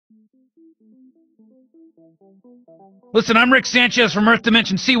Listen, I'm Rick Sanchez from Earth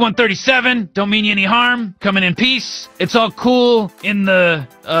Dimension C-137. Don't mean you any harm. Coming in peace. It's all cool in the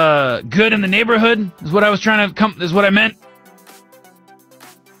good in the neighborhood is what I was trying to is what I meant.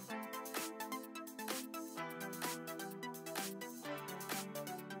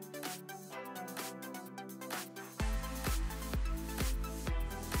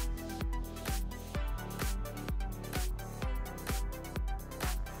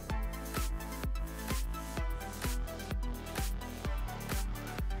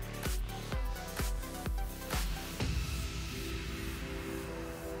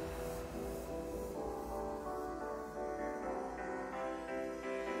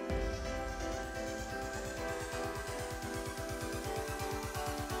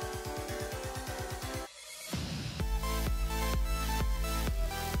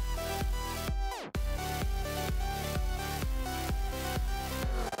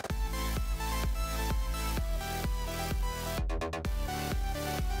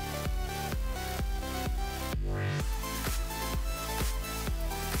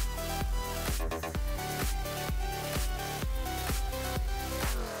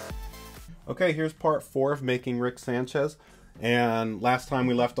 Okay, here's part 4 of making Rick Sanchez. And last time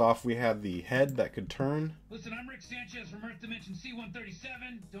we left off, we had the head that could turn. Listen, I'm Rick Sanchez from Earth Dimension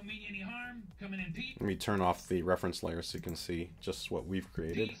C-137. Don't mean you any harm. Coming in peace. Let me turn off the reference layer so you can see just what we've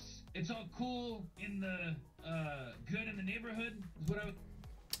created. Peace. It's all cool in the good in the neighborhood is what I was...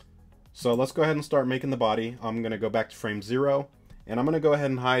 So let's go ahead and start making the body. I'm going to go back to frame 0. And I'm going to go ahead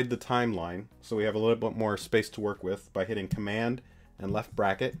and hide the timeline so we have a little bit more space to work with by hitting Command and left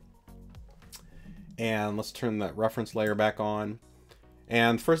bracket. And let's turn that reference layer back on.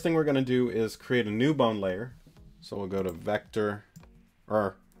 And first thing we're going to do is create a new bone layer. So we'll go to Vector,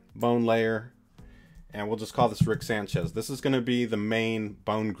 or Bone Layer, and we'll just call this Rick Sanchez. This is going to be the main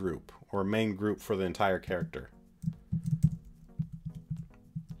bone group, or main group for the entire character.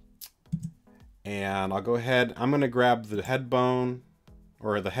 And I'll go ahead, I'm going to grab the head bone,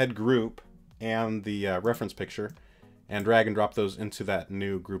 or the head group, and the reference picture, and drag and drop those into that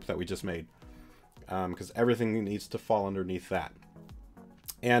new group that we just made. Because everything needs to fall underneath that.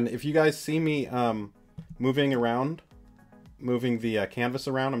 And if you guys see me moving the canvas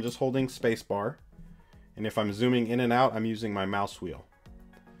around, I'm just holding spacebar. And if I'm zooming in and out, I'm using my mouse wheel.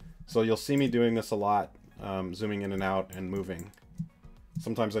 So you'll see me doing this a lot, zooming in and out and moving.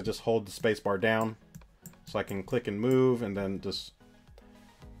 Sometimes I just hold the spacebar down so I can click and move, and then just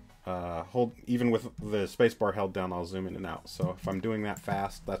hold, even with the spacebar held down, I'll zoom in and out. So if I'm doing that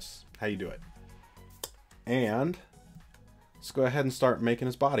fast, that's how you do it. And let's go ahead and start making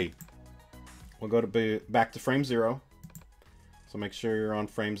his body. We'll go to back to frame 0. So make sure you're on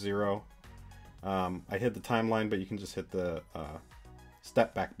frame 0. I hit the timeline, but you can just hit the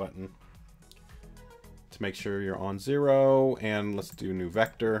step back button to make sure you're on 0. And let's do new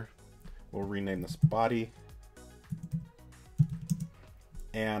vector. We'll rename this body.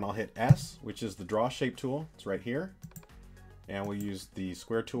 And I'll hit S, which is the draw shape tool. It's right here. And we'll use the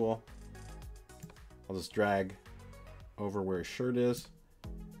square tool. I'll just drag over where his shirt is.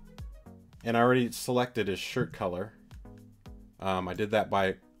 And I already selected his shirt color. I did that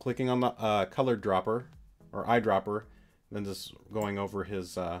by clicking on the color dropper, or eyedropper, then just going over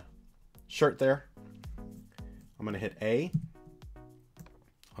his shirt there. I'm going to hit A.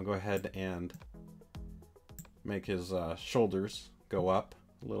 I'll go ahead and make his shoulders go up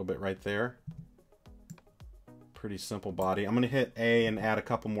a little bit right there. Pretty simple body. I'm going to hit A and add a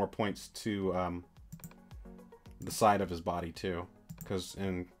couple more points to the side of his body too, because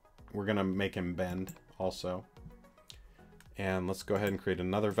we're gonna make him bend also. And let's go ahead and create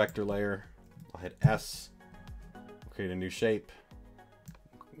another vector layer. I'll hit S, create a new shape,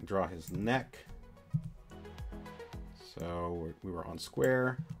 draw his neck. So we were on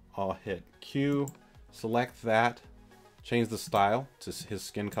square. I'll hit Q, select that, change the style to his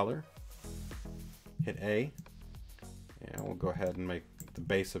skin color, hit A, and we'll go ahead and make the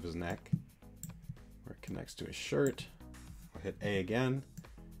base of his neck where it connects to his shirt. I'll hit A again.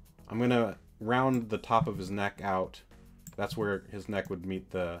 I'm going to round the top of his neck out. That's where his neck would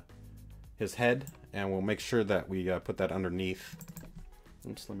meet his head, and we'll make sure that we put that underneath.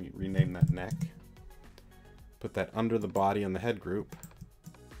 Oops, let me rename that neck. Put that under the body and the head group.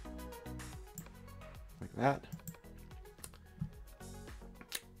 Like that.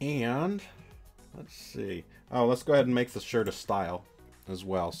 And let's see. Oh, let's go ahead and make the shirt a style as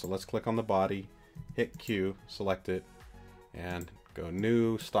well. So let's click on the body, hit Q, select it, and go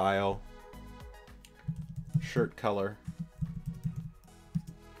new style, shirt color.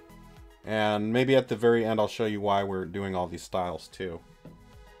 And maybe at the very end I'll show you why we're doing all these styles too.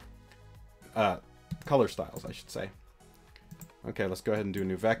 color styles, I should say. Okay, let's go ahead and do a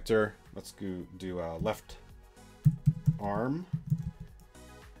new vector. Let's do left arm.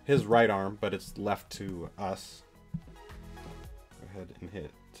 His right arm, but it's left to us. Go ahead and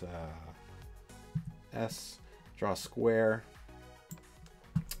hit S, draw a square,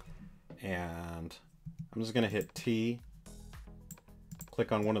 and I'm just going to hit T,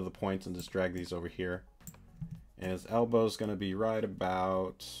 click on one of the points and just drag these over here. And his elbow is going to be right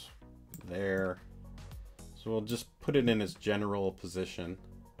about there. So we'll just put it in its general position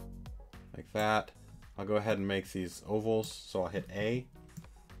like that. I'll go ahead and make these ovals. So I'll hit A,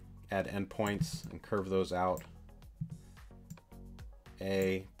 add endpoints and curve those out.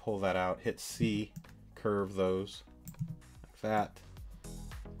 A, pull that out, hit C, curve those like that.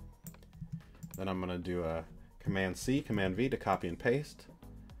 Then I'm going to do a Command C, Command V to copy and paste.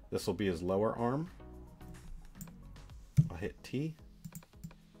 This will be his lower arm. I'll hit T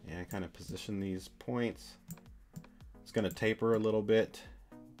and kind of position these points. It's going to taper a little bit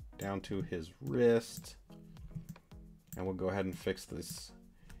down to his wrist. And we'll go ahead and fix this.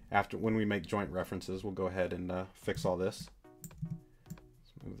 After, when we make joint references, we'll go ahead and fix all this.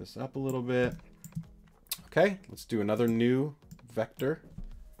 Let's move this up a little bit. Okay, let's do another new vector.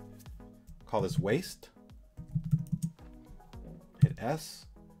 Call this waist. Hit S.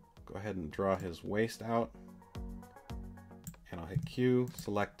 Go ahead and draw his waist out. And I'll hit Q,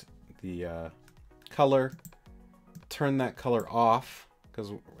 select the color, turn that color off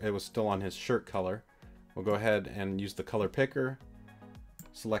because it was still on his shirt color. We'll go ahead and use the color picker,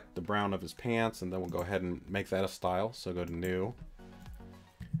 select the brown of his pants, and then we'll go ahead and make that a style. So go to New,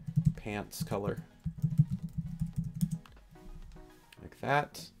 Pants Color, like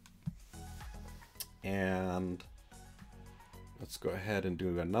that. And let's go ahead and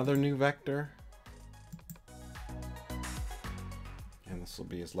do another new vector. And this will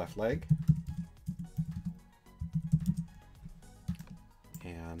be his left leg.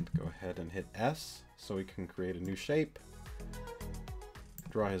 And go ahead and hit S so we can create a new shape.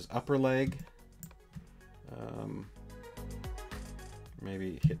 Draw his upper leg.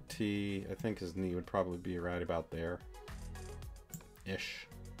 Maybe hit T. I think his knee would probably be right about there. Ish.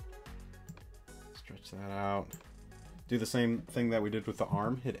 Stretch that out. Do the same thing that we did with the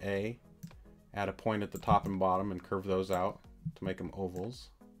arm. Hit A. Add a point at the top and bottom and curve those out to make them ovals.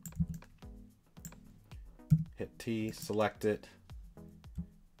 Hit T, select it,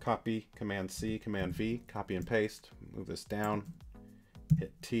 copy, Command C, Command V, copy and paste, move this down,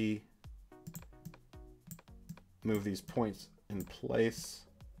 hit T, move these points in place,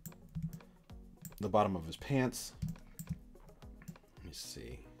 the bottom of his pants. Let me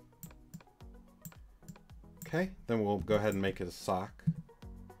see. Okay, then we'll go ahead and make his sock.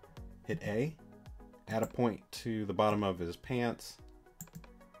 Hit A, add a point to the bottom of his pants,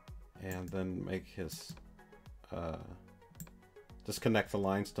 and then make his just connect the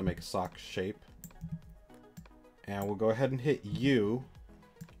lines to make a sock shape. And we'll go ahead and hit U,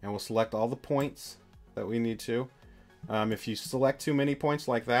 and we'll select all the points that we need to. If you select too many points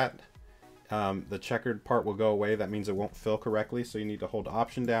like that, the checkered part will go away. That means it won't fill correctly, so you need to hold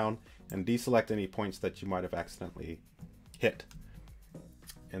Option down and deselect any points that you might have accidentally hit.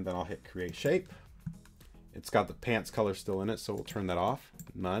 And then I'll hit Create Shape. It's got the pants color still in it, so we'll turn that off.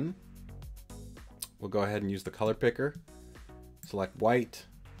 None. We'll go ahead and use the color picker. Select white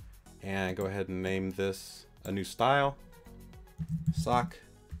and go ahead and name this a new style. Sock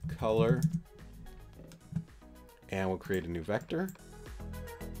color. And we'll create a new vector.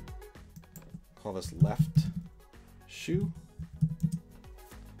 Call this left shoe.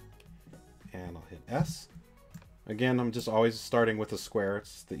 And I'll hit S. Again, I'm just always starting with a square.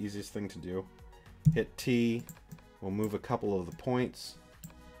 It's the easiest thing to do. Hit T. We'll move a couple of the points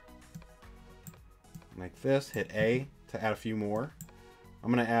like this. Hit A to add a few more.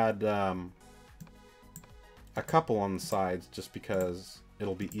 I'm going to add a couple on the sides just because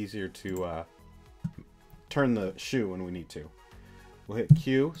it'll be easier to turn the shoe when we need to. We'll hit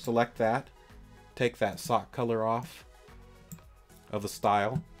Q, select that, take that sock color off of the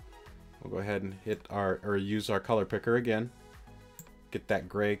style. We'll go ahead and hit or use our color picker again. Get that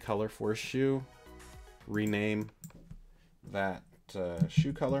gray color for a shoe. Rename that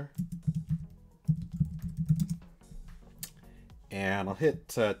shoe color. And I'll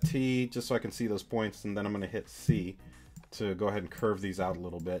hit T just so I can see those points, and then I'm going to hit C to go ahead and curve these out a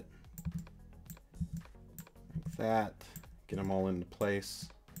little bit. Like that. Get them all into place.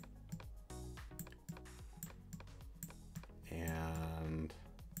 And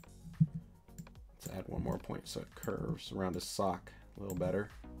let's add one more point so it curves around his sock a little better.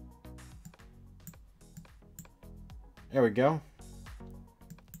 There we go.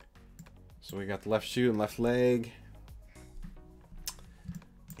 So we got the left shoe and left leg.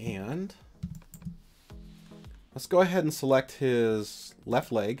 And let's go ahead and select his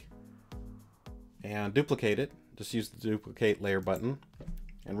left leg and duplicate it. Just use the duplicate layer button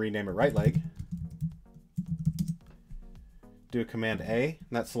and rename it right leg. Do Command A,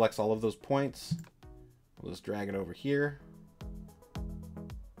 and that selects all of those points. We'll just drag it over here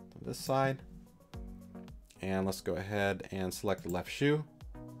to this side. And let's go ahead and select the left shoe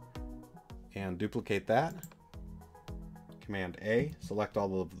and duplicate that. Command A, select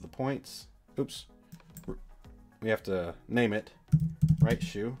all of the points. Oops, we have to name it right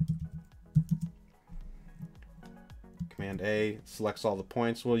shoe. Command A selects all the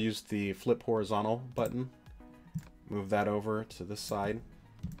points. We'll use the flip horizontal button. Move that over to this side.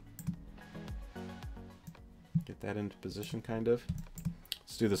 Get that into position kind of.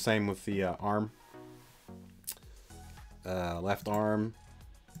 Let's do the same with the arm. Left arm,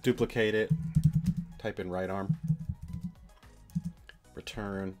 duplicate it, type in right arm.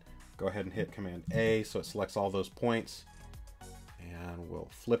 Return, go ahead and hit Command A so it selects all those points. And we'll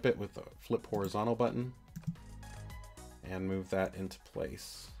flip it with the flip horizontal button. And move that into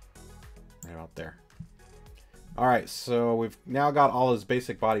place right out there. Alright, so we've now got all his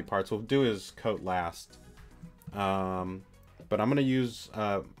basic body parts. We'll do his coat last. But I'm going to use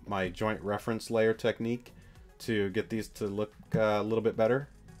my joint reference layer technique to get these to look a little bit better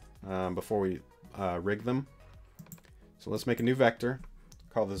before we rig them. So let's make a new vector.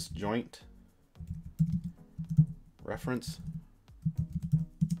 Call this joint reference.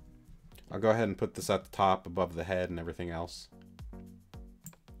 I'll go ahead and put this at the top above the head and everything else.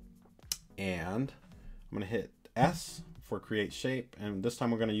 And I'm going to hit S for create shape, and this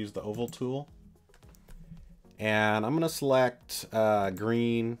time we're going to use the oval tool. And I'm going to select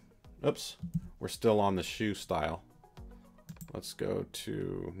green. Oops, we're still on the shoe style. Let's go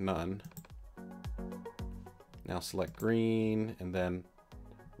to none. Now select green and then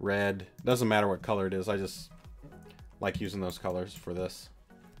red. Doesn't matter what color it is, I just like using those colors for this.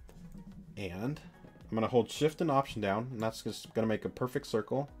 And I'm going to hold Shift and Option down, and that's just going to make a perfect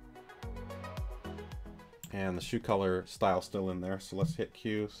circle. And the shoe color style still in there, so let's hit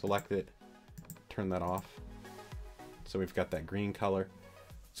Q, select it, turn that off. So we've got that green color.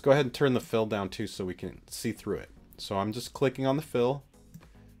 Let's go ahead and turn the fill down too so we can see through it. So I'm just clicking on the fill,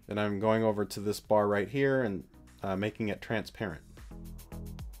 then I'm going over to this bar right here and making it transparent,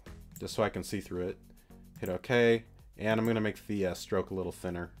 just so I can see through it. Hit OK, and I'm going to make the stroke a little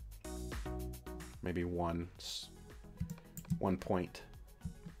thinner. Maybe one point.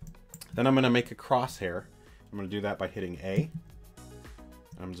 Then I'm going to make a crosshair. I'm going to do that by hitting A.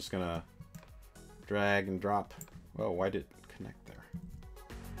 I'm just going to drag and drop. Whoa, why did it connect there?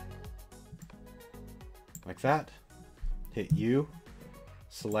 Like that. Hit U.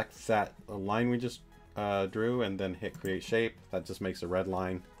 Select that line we just drew, and then hit create shape. That just makes a red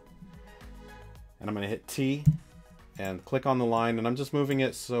line. And I'm going to hit T and click on the line, and I'm just moving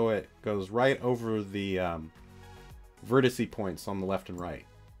it so it goes right over the vertice points on the left and right.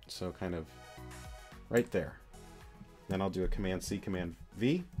 So kind of right there. Then I'll do a Command C, Command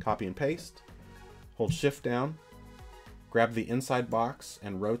V, copy and paste. Hold Shift down, grab the inside box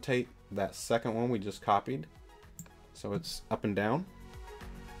and rotate that second one we just copied so it's up and down.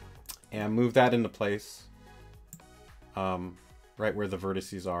 And move that into place right where the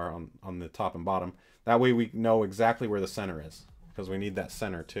vertices are on the top and bottom. That way we know exactly where the center is, because we need that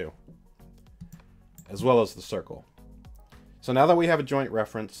center too, as well as the circle. So now that we have a joint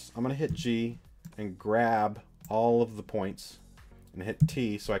reference, I'm going to hit G and grab all of the points and hit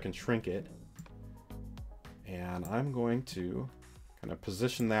T so I can shrink it. And I'm going to kind of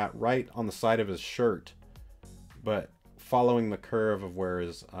position that right on the side of his shirt, but following the curve of where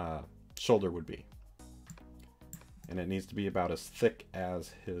his shoulder would be. And it needs to be about as thick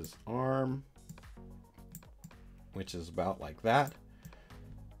as his arm, which is about like that.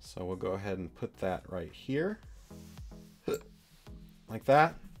 So we'll go ahead and put that right here, like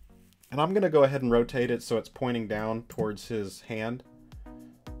that. And I'm going to go ahead and rotate it so it's pointing down towards his hand,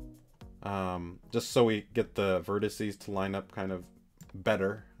 just so we get the vertices to line up kind of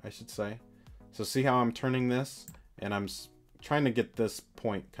better, I should say. So see how I'm turning this, and I'm trying to get this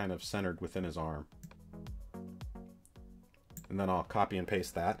point kind of centered within his arm. And then I'll copy and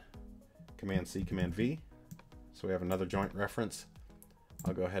paste that. Command C, Command V. So we have another joint reference.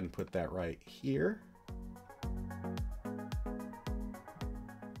 I'll go ahead and put that right here.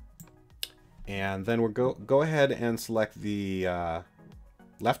 And then we'll go ahead and select the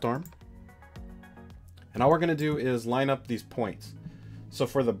left arm. And all we're going to do is line up these points. So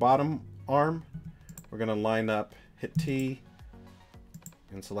for the bottom arm, we're going to line up, hit T,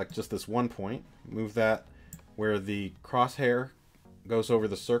 and select just this one point. Move that where the crosshair goes over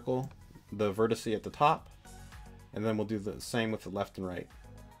the circle, the vertice at the top, and then we'll do the same with the left and right.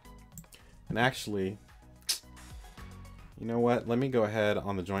 And actually, you know what? Let me go ahead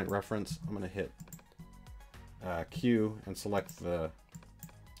on the joint reference. I'm going to hit Q and select the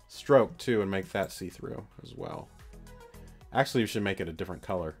stroke too and make that see-through as well. Actually, you should make it a different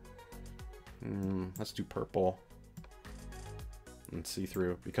color. Let's do purple and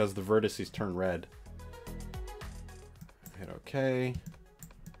see-through because the vertices turn red. Hit OK.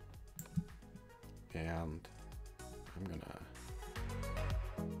 And I'm going to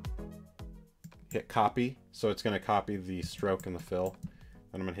hit copy. So it's going to copy the stroke and the fill.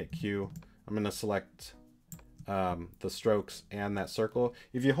 Then I'm going to hit Q. I'm going to select the strokes and that circle.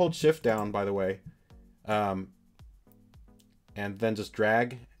 If you hold shift down, by the way, and then just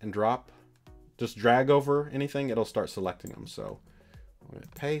drag and drop, just drag over anything, it'll start selecting them. So I'm going to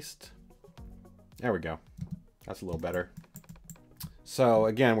paste. There we go. That's a little better. So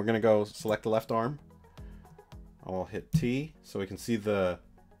again, we're going to go select the left arm. I'll hit T so we can see the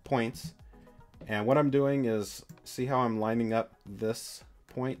points. And what I'm doing is, see how I'm lining up this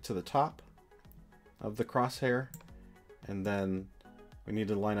point to the top of the crosshair? And then we need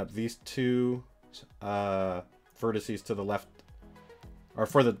to line up these two vertices to the left, or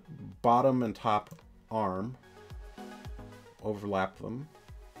for the bottom and top arm. Overlap them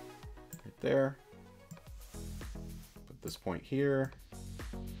right there. Put this point here,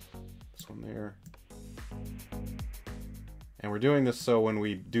 this one there. And we're doing this so when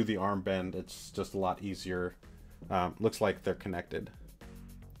we do the arm bend, it's just a lot easier. Looks like they're connected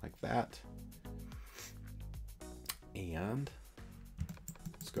like that. And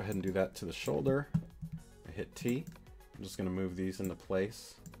let's go ahead and do that to the shoulder. I hit T. I'm just going to move these into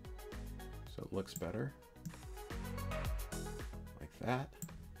place so it looks better. Like that.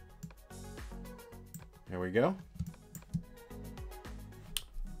 There we go.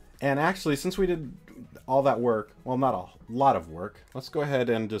 And actually, since we did all that work, well, not a lot of work, let's go ahead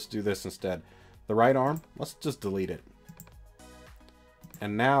and just do this instead. The right arm, let's just delete it.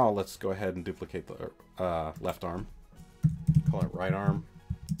 And now let's go ahead and duplicate the left arm. Call it right arm.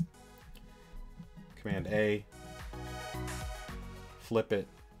 Command A. Flip it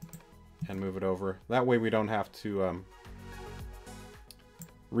and move it over. That way we don't have to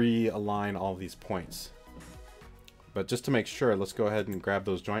realign all these points. But just to make sure, let's go ahead and grab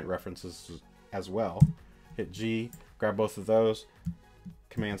those joint references as well. Hit G, grab both of those.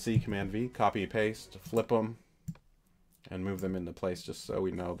 Command C, Command V, copy and paste, flip them, and move them into place just so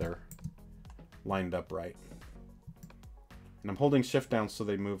we know they're lined up right. And I'm holding shift down so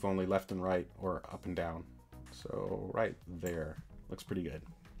they move only left and right, or up and down. So right there. Looks pretty good.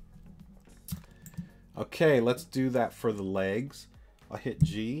 Okay, let's do that for the legs. I'll hit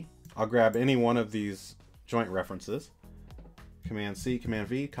G. I'll grab any one of these joint references. Command C, Command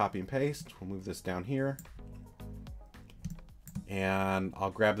V, copy and paste. We'll move this down here. And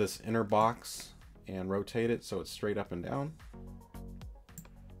I'll grab this inner box and rotate it so it's straight up and down.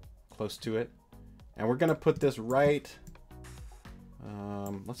 Close to it. And we're going to put this right...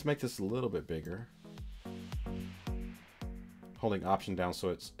 let's make this a little bit bigger. Holding Option down so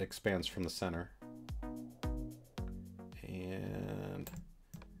it expands from the center. And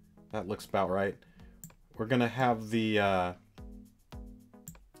that looks about right. We're going to have the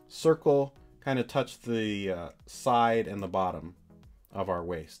circle kind of touch the side and the bottom of our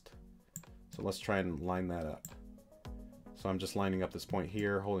waist. So let's try and line that up. So I'm just lining up this point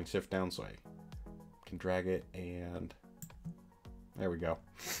here, holding shift down so I can drag it, and there we go.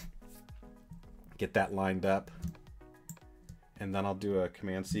 Get that lined up. And then I'll do a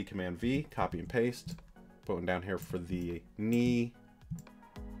Command C, Command V, copy and paste. Put one down here for the knee.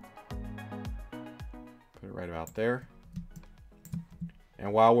 Put it right about there.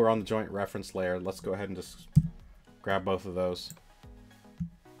 And while we're on the joint reference layer, let's go ahead and just grab both of those.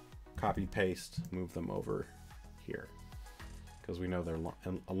 Copy, paste, move them over here. Because we know they're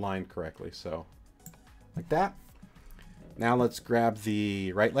aligned correctly, so like that. Now let's grab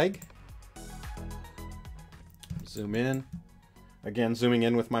the right leg. Zoom in. Again, zooming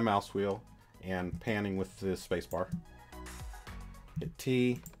in with my mouse wheel and panning with the spacebar. Hit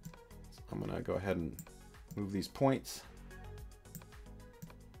T. I'm going to go ahead and move these points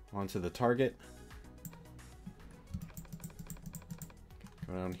onto the target.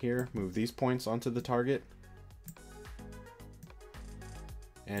 Go down here, move these points onto the target.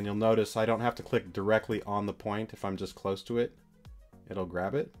 And you'll notice I don't have to click directly on the point. If I'm just close to it, it'll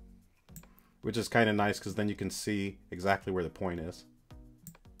grab it. Which is kind of nice because then you can see exactly where the point is.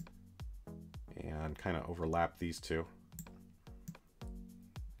 And kind of overlap these two.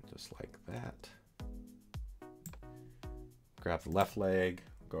 just like that. Grab the left leg,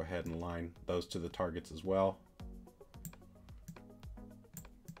 go ahead and line those to the targets as well.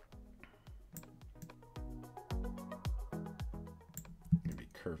 Maybe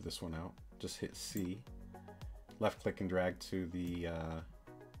curve this one out. Just hit C, left click and drag to the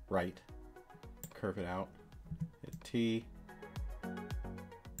right, curve it out, hit T,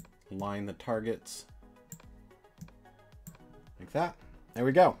 line the targets like that. There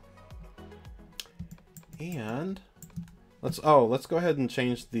we go. And let's go ahead and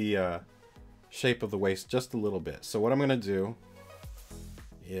change the shape of the waist just a little bit. So what I'm going to do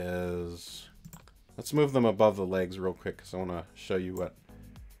is, let's move them above the legs real quick because I want to show you what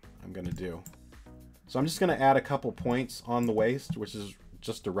I'm going to do. So I'm just going to add a couple points on the waist, which is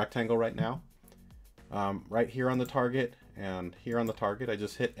just a rectangle right now. Right here on the target and here on the target, I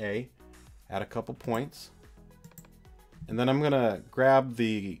just hit A, add a couple points. And then I'm going to grab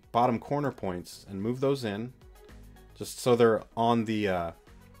the bottom corner points and move those in, just so they're on the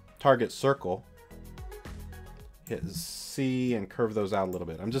target circle. Hit C and curve those out a little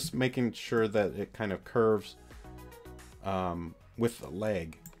bit. I'm just making sure that it kind of curves with the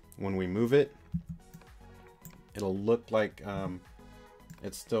leg. When we move it, it'll look like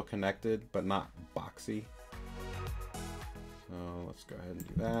it's still connected, but not boxy. So let's go ahead and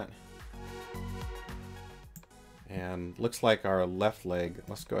do that. And looks like our left leg,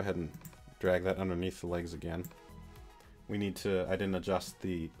 let's go ahead and drag that underneath the legs again. We need to, I didn't adjust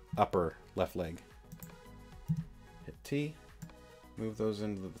the upper left leg. Hit T, move those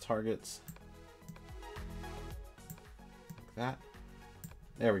into the targets. Like that.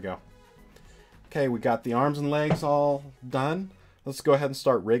 There we go. Okay, we got the arms and legs all done. Let's go ahead and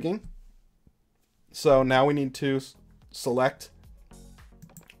start rigging. So now we need to select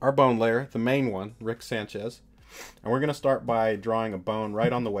our bone layer, the main one, Rick Sanchez. And we're going to start by drawing a bone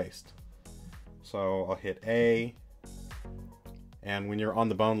right on the waist. So I'll hit A. And when you're on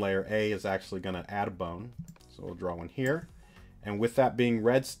the bone layer, A is actually going to add a bone. So we'll draw one here. And with that being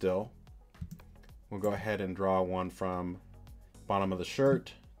red still, we'll go ahead and draw one from the bottom of the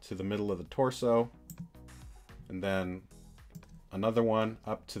shirt to the middle of the torso. And then another one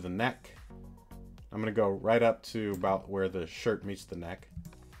up to the neck. I'm going to go right up to about where the shirt meets the neck.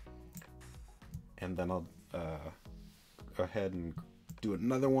 And then I'll go ahead and do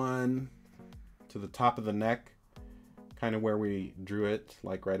another one to the top of the neck, kind of where we drew it,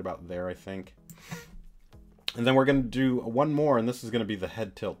 like right about there, I think. And then we're going to do one more, and this is going to be the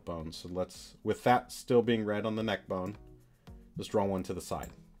head tilt bone. So let's, with that still being red on the neck bone, just draw one to the side,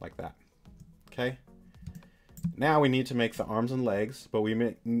 like that. Okay? Now we need to make the arms and legs, but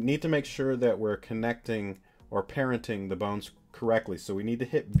we need to make sure that we're connecting or parenting the bones correctly. So we need to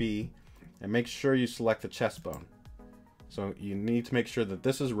hit B and make sure you select the chest bone. So you need to make sure that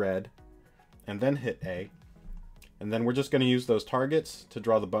this is red, and then hit A. And then we're just going to use those targets to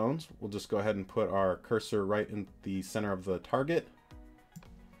draw the bones. We'll just go ahead and put our cursor right in the center of the target.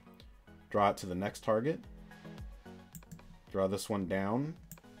 Draw it to the next target. Draw this one down.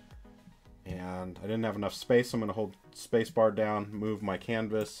 And I didn't have enough space, so I'm going to hold space bar down, move my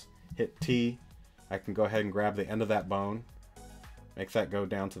canvas, hit T. I can go ahead and grab the end of that bone, make that go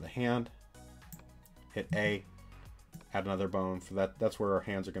down to the hand, hit A, add another bone for that. That's where our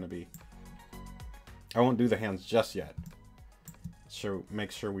hands are going to be. I won't do the hands just yet. So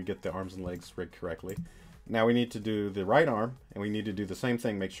make sure we get the arms and legs rigged correctly. Now we need to do the right arm, and we need to do the same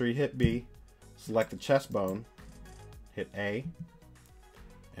thing. Make sure you hit B, select the chest bone, hit A,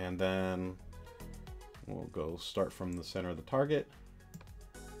 and then we'll go start from the center of the target,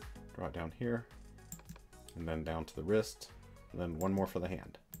 draw it down here, and then down to the wrist, and then one more for the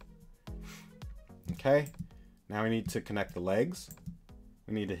hand. Okay, now we need to connect the legs.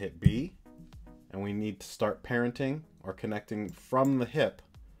 We need to hit B, and we need to start parenting or connecting from the hip.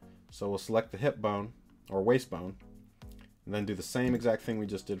 So we'll select the hip bone or waist bone, and then do the same exact thing we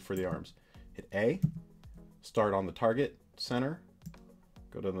just did for the arms. Hit A, start on the target center,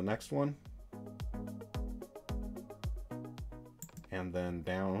 go to the next one, and then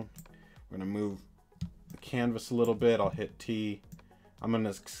down. We're going to move the canvas a little bit. I'll hit T. I'm going to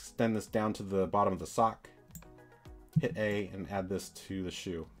extend this down to the bottom of the sock. Hit A and add this to the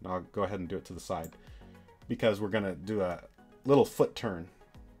shoe. Now I'll go ahead and do it to the side because we're going to do a little foot turn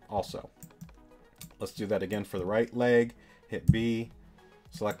also. Let's do that again for the right leg. Hit B,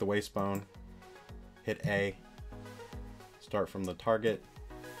 select the waist bone, hit A, start from the target,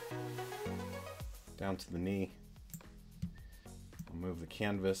 down to the knee. I'll move the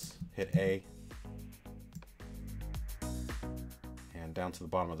canvas, hit A, and down to the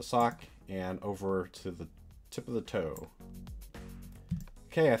bottom of the sock, and over to the tip of the toe.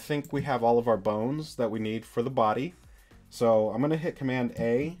 Okay, I think we have all of our bones that we need for the body. So I'm going to hit Command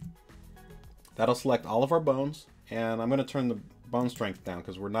A. That'll select all of our bones. And I'm going to turn the bone strength down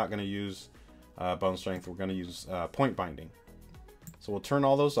because we're not going to use bone strength. We're going to use point binding. So we'll turn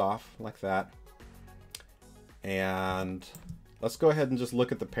all those off like that. And let's go ahead and just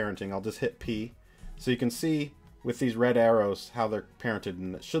look at the parenting. I'll just hit P. So you can see with these red arrows how they're parented.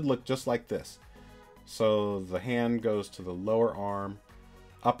 And it should look just like this. So the hand goes to the lower arm,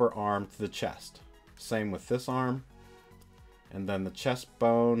 upper arm to the chest. Same with this arm. And then the chest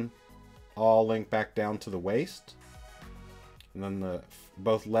bone all link back down to the waist. And then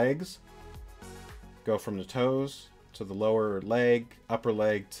both legs go from the toes to the lower leg, upper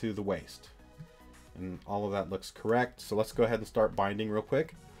leg to the waist. And all of that looks correct. So let's go ahead and start binding real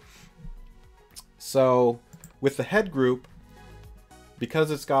quick. So with the head group, because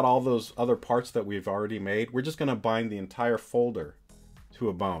it's got all those other parts that we've already made, we're just going to bind the entire folder to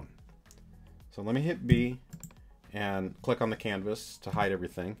a bone. So let me hit B and click on the canvas to hide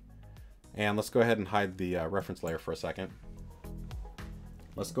everything. And let's go ahead and hide the reference layer for a second.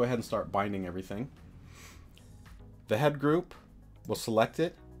 Let's go ahead and start binding everything. The head group, we'll select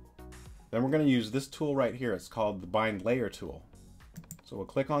it. Then we're going to use this tool right here. It's called the Bind Layer tool. So we'll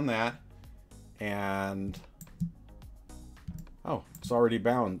click on that, and oh, it's already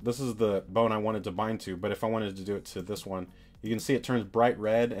bound. This is the bone I wanted to bind to, but if I wanted to do it to this one, you can see it turns bright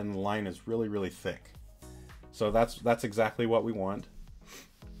red and the line is really, really thick. So that's exactly what we want,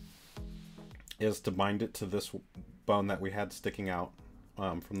 is to bind it to this bone that we had sticking out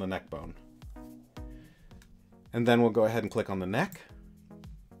from the neck bone. And then we'll go ahead and click on the neck.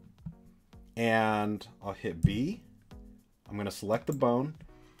 And I'll hit B. I'm going to select the bone.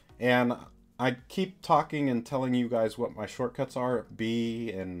 And I keep talking and telling you guys what my shortcuts are,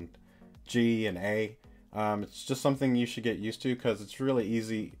 B and G and A. It's just something you should get used to because it's really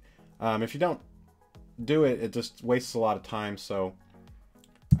easy. If you don't do it, it just wastes a lot of time. So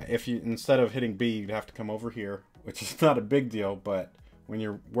if you, instead of hitting B, you'd have to come over here, which is not a big deal, but when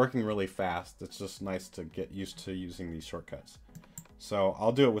you're working really fast, it's just nice to get used to using these shortcuts. So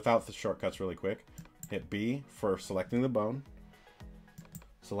I'll do it without the shortcuts really quick. Hit B for selecting the bone.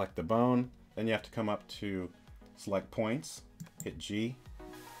 Select the bone. Then you have to come up to select points. Hit G.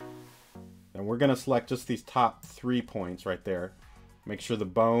 And we're going to select just these top 3 points right there. Make sure the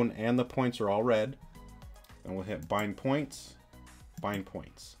bone and the points are all red. Then we'll hit bind points,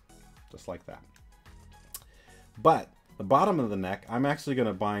 just like that. But the bottom of the neck, I'm actually going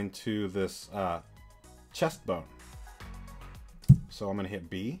to bind to this chest bone. So I'm going to hit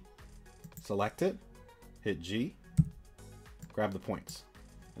B, select it, hit G, grab the points,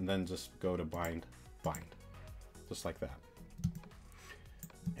 and then just go to bind, just like that.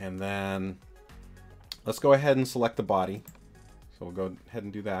 And then let's go ahead and select the body. So we'll go ahead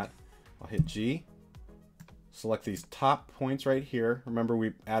and do that. I'll hit G, select these top points right here. Remember,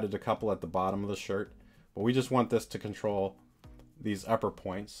 we added a couple at the bottom of the shirt, but we just want this to control these upper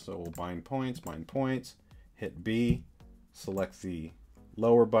points. So we'll bind points, hit B, select the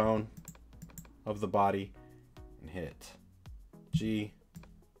lower bone of the body, and hit G,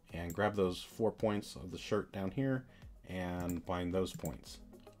 and grab those 4 points of the shirt down here and bind those points.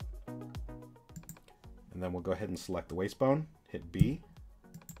 And then we'll go ahead and select the waist bone, hit B,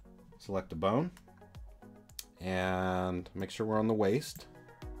 select the bone, and make sure we're on the waist.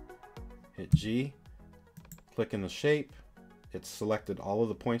 Hit G, click in the shape. It's selected all of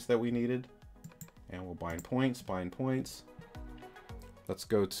the points that we needed, and we'll bind points. Let's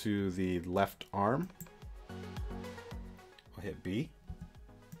go to the left arm. I'll hit B,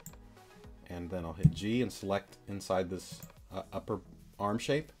 and then I'll hit G and select inside this upper arm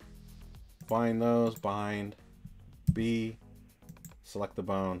shape. Bind those, bind B, select the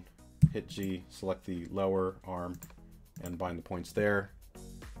bone, hit G, select the lower arm, and bind the points there.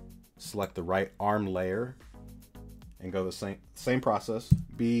 Select the right arm layer, and go the same process.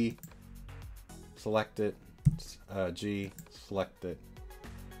 B, select it, G, select it,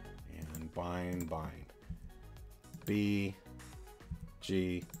 and bind. B,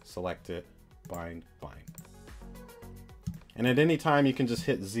 G, select it, bind. And at any time you can just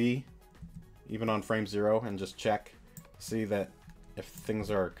hit Z, even on frame 0, and just check to see that if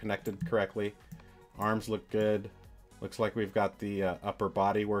things are connected correctly. Arms look good. Looks like we've got the upper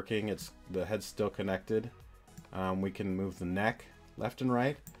body working. The head's still connected. We can move the neck left and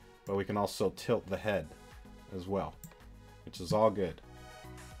right, but we can also tilt the head as well, which is all good.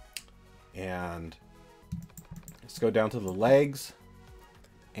 And let's go down to the legs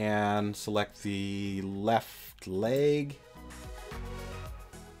and select the left leg.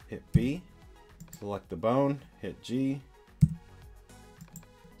 Hit B, select the bone, hit G,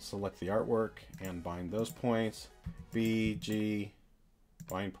 select the artwork and bind those points. B, G,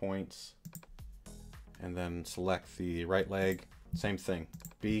 bind points, and then select the right leg. Same thing.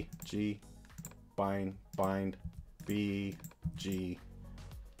 B, G, bind, bind, B, G,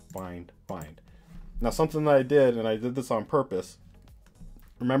 bind, bind. Now something that I did, and I did this on purpose.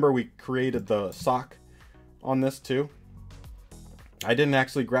 Remember we created the sock on this too? I didn't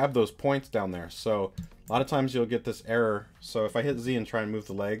actually grab those points down there, so a lot of times you'll get this error. So if I hit Z and try and move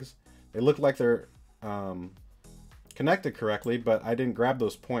the legs, they look like they're connected correctly, but I didn't grab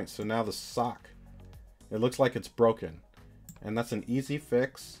those points, so now the sock, it looks like it's broken. And that's an easy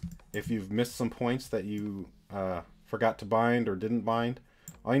fix if you've missed some points that you forgot to bind or didn't bind.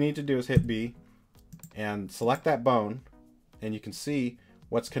 All you need to do is hit B and select that bone, and you can see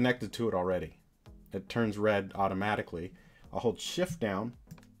what's connected to it already. It turns red automatically. I'll hold shift down,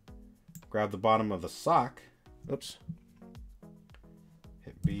 grab the bottom of the sock, oops,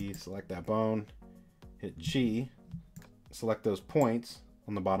 hit B, select that bone, hit G, select those points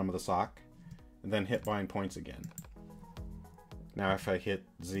on the bottom of the sock, and then hit bind points again. Now if I hit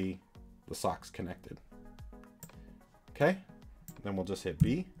Z, the sock's connected. Okay, then we'll just hit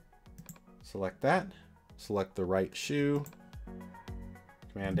B, select that, select the right shoe,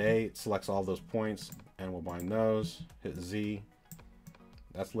 Command A, it selects all those points, and we'll bind those, hit Z,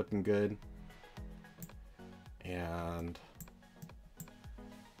 that's looking good. And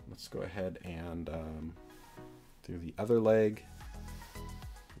let's go ahead and do the other leg,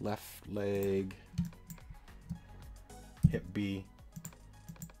 left leg, hit B,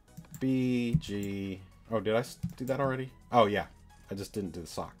 B, G, oh, did I do that already? Oh yeah, I just didn't do the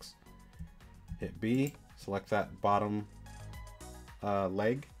socks. Hit B, select that bottom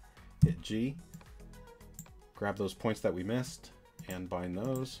leg, hit G, grab those points that we missed and bind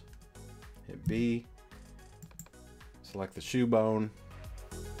those, hit B, select the shoe bone,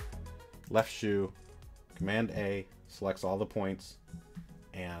 left shoe, Command A, selects all the points,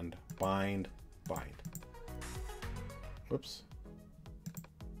 and bind, bind. Whoops.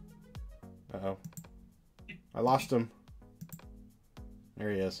 Uh-oh. I lost him.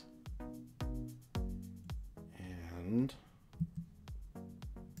 There he is. And...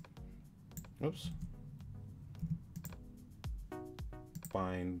 oops.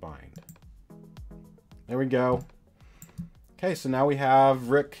 Bind, bind. There we go. Okay, so now we have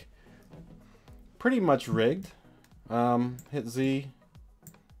Rick pretty much rigged. Hit Z.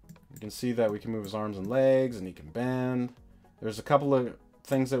 You can see that we can move his arms and legs, and he can bend. There's a couple of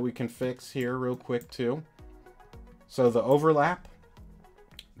things that we can fix here real quick too. So the overlap,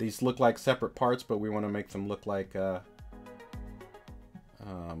 these look like separate parts, but we want to make them look like they're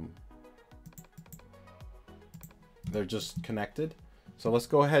just connected. So let's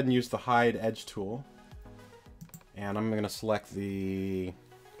go ahead and use the hide edge tool. And I'm going to select the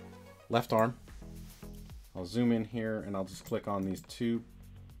left arm. I'll zoom in here and I'll just click on these two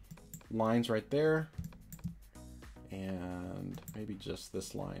lines right there. And maybe just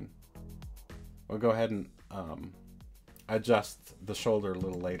this line. We'll go ahead and adjust the shoulder a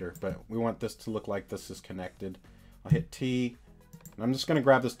little later, but we want this to look like this is connected. I'll hit T. And I'm just going to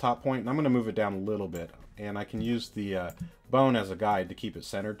grab this top point and I'm going to move it down a little bit. And I can use the bone as a guide to keep it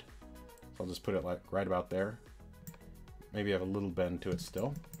centered. So I'll just put it like right about there. Maybe have a little bend to it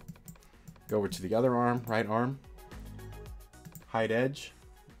still. Go over to the other arm, right arm. Hide edge.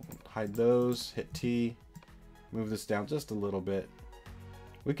 Hide those. Hit T. Move this down just a little bit.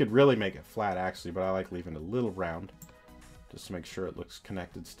 We could really make it flat actually, but I like leaving it a little round just to make sure it looks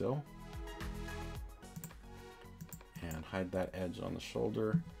connected still. And hide that edge on the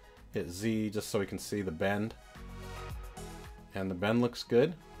shoulder. Hit Z just so we can see the bend. And the bend looks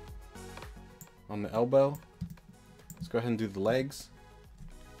good. On the elbow. Let's go ahead and do the legs.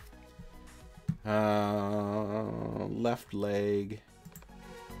 Left leg.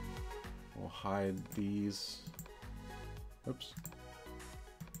 We'll hide these. Oops.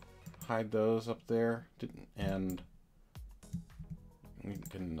 Hide those up there. And we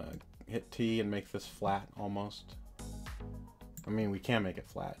can hit T and make this flat almost. I mean, we can make it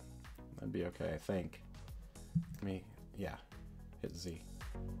flat. That'd be okay, I think. Yeah, hit Z.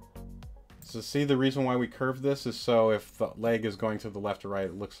 So see, the reason why we curve this is so if the leg is going to the left or right,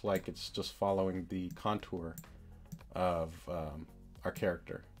 it looks like it's just following the contour of our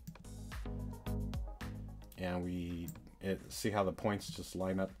character. And see how the points just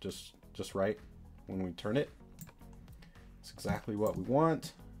line up just right when we turn it. It's exactly what we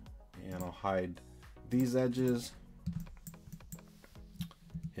want. And I'll hide these edges.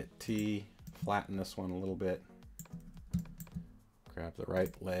 Hit T, flatten this one a little bit. Grab the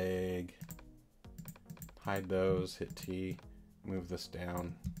right leg. Hide those, hit T, move this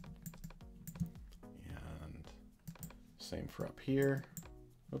down. Same for up here.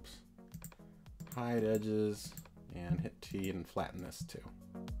 Oops. Hide edges and hit T and flatten this too.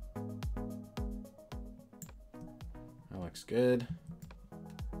 That looks good.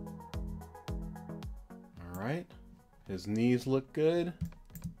 All right. His knees look good.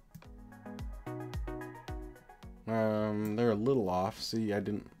 They're a little off. See,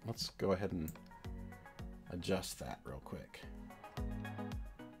 let's go ahead and adjust that real quick.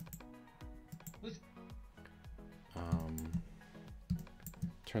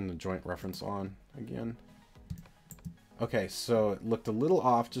 Turn the joint reference on again. Okay, so it looked a little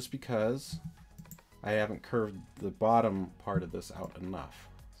off just because I haven't curved the bottom part of this out enough.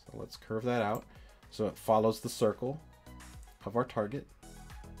 So let's curve that out so it follows the circle of our target.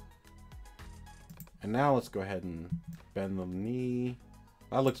 And now let's go ahead and bend the knee.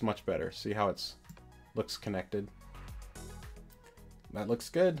 That looks much better. See how it's looks connected? That looks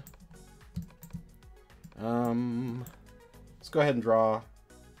good. Let's go ahead and draw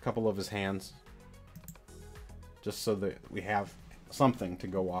a couple of his hands, just so that we have something to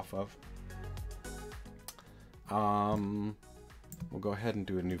go off of. We'll go ahead and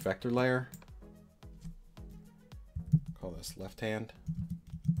do a new vector layer. Call this left hand.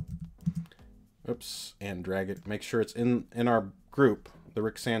 Oops, and drag it. Make sure it's in our group, the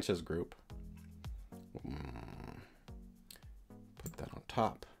Rick Sanchez group. Put that on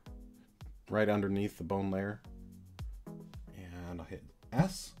top, right underneath the bone layer. And I'll hit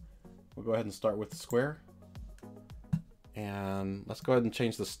S. We'll go ahead and start with the square. And let's go ahead and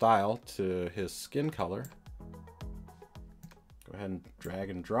change the style to his skin color. Go ahead and drag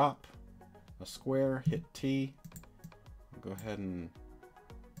and drop a square, hit T. Go ahead and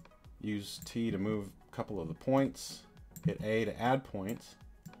use T to move a couple of the points. Hit A to add points.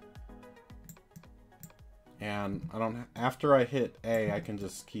 And after I hit A, I can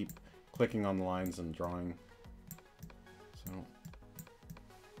just keep clicking on the lines and drawing. So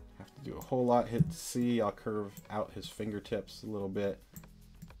have to do a whole lot. Hit C, I'll curve out his fingertips a little bit.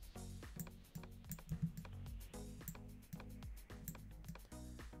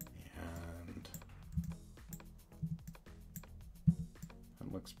 And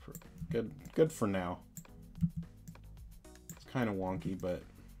that looks good for now. It's kind of wonky, but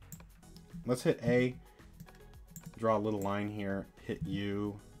let's hit A, draw a little line here, hit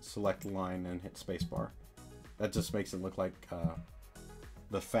U, select line, and hit spacebar. That just makes it look like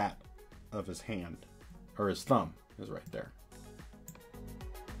the fat of his hand, or his thumb is right there.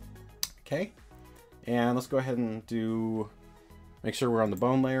 Okay, and let's go ahead and make sure we're on the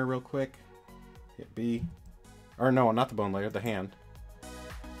bone layer real quick. Hit B, or no, not the bone layer, the hand.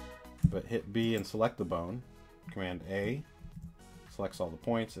 But hit B and select the bone. Command A, selects all the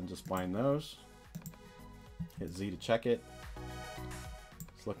points and just bind those. Hit Z to check it.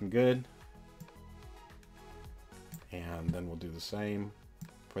 It's looking good. And then we'll do the same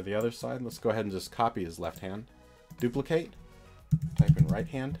for the other side. Let's go ahead and just copy his left hand. Duplicate. Type in right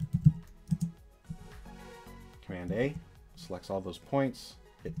hand. Command A. Selects all those points.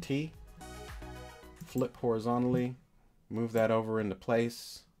 Hit T. Flip horizontally. Move that over into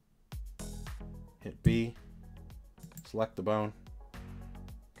place. Hit B. Select the bone.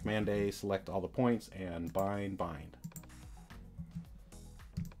 Command A. Select all the points and bind.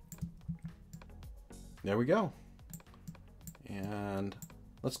 There we go. And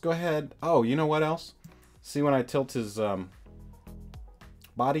let's go ahead. Oh, you know what else? See when I tilt his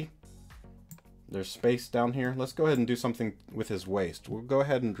body? There's space down here. Let's go ahead and do something with his waist. We'll go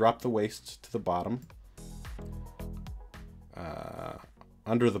ahead and drop the waist to the bottom.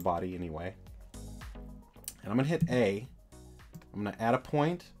 Under the body anyway. And I'm going to hit A. I'm going to add a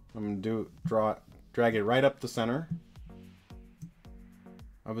point. I'm going to drag it right up the center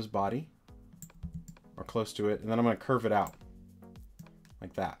of his body, or close to it, and then I'm going to curve it out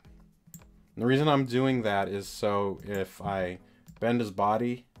like that. And the reason I'm doing that is so if I bend his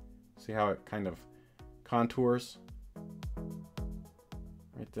body, see how it kind of contours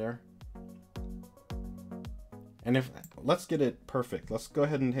right there? And let's get it perfect. Let's go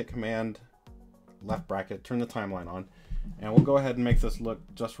ahead and hit Command left bracket, turn the timeline on, and we'll go ahead and make this look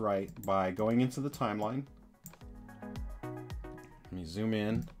just right by going into the timeline. Let me zoom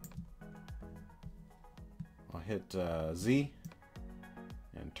in. I'll hit Z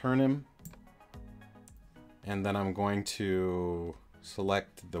and turn him, and then I'm going to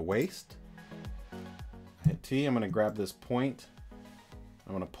select the waist. Hit T. I'm going to grab this point.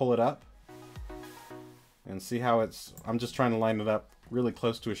 I'm going to pull it up and see how I'm just trying to line it up really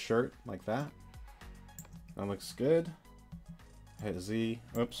close to his shirt like that. That looks good. Hit Z.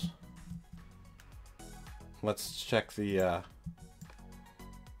 Oops. Let's check the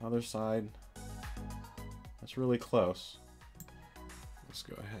other side. That's really close. Let's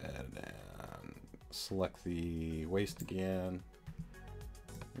go ahead and select the waist again.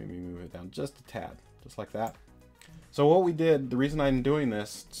 Maybe move it down just a tad, just like that. So what we did, the reason I'm doing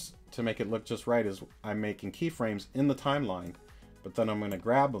this to make it look just right is I'm making keyframes in the timeline, but then I'm going to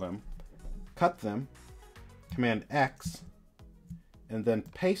grab them, cut them, Command X, and then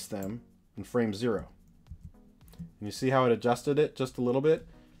paste them in frame 0. And you see how it adjusted it just a little bit?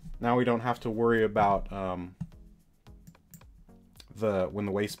 Now we don't have to worry about when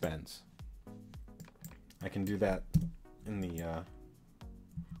the waist bends. I can do that in the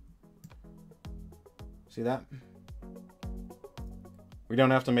see that? We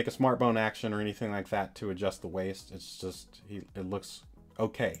don't have to make a smart bone action or anything like that to adjust the waist. It's just it looks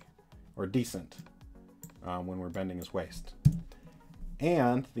okay or decent when we're bending his waist.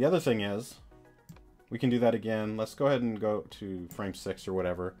 And the other thing is, we can do that again. Let's go ahead and go to frame 6 or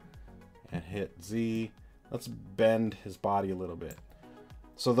whatever and hit Z. Let's bend his body a little bit.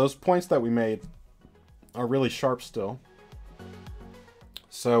 So those points that we made are really sharp still.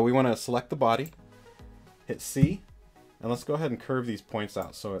 So we want to select the body, hit C, and let's go ahead and curve these points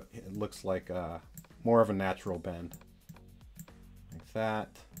out so it looks like more of a natural bend. Like that.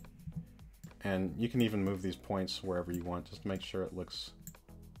 And you can even move these points wherever you want, just to make sure it looks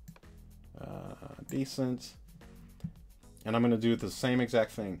decent. And I'm going to do the same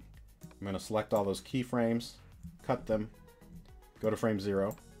exact thing. I'm going to select all those keyframes, cut them, go to frame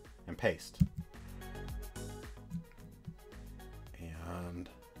 0, and paste. And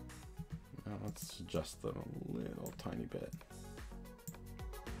now let's adjust them a little tiny bit.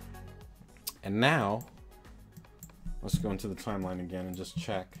 And now, let's go into the timeline again and just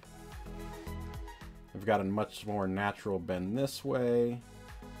check. We've got a much more natural bend this way.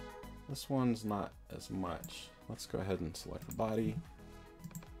 This one's not as much. Let's go ahead and select the body.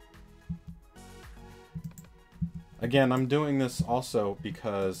 Again, I'm doing this also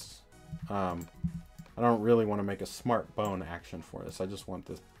because I don't really want to make a smart bone action for this. I just want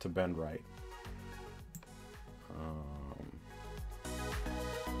this to bend right.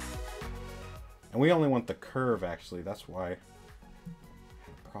 And we only want the curve, actually. That's why I have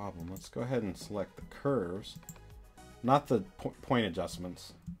a problem. Let's go ahead and select the curves, not the point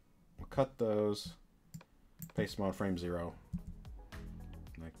adjustments. We'll cut those, paste them on frame 0,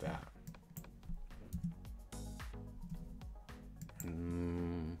 like that.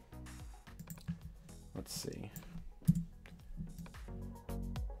 Let's see.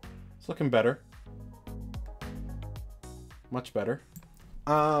 It's looking better. Much better.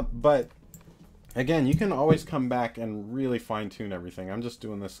 But again, you can always come back and really fine-tune everything. I'm just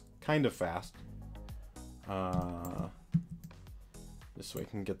doing this kind of fast. Just so we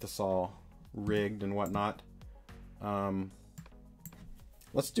can get this all rigged and whatnot.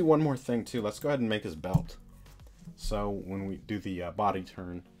 Let's do one more thing too. Let's go ahead and make his belt. So when we do the body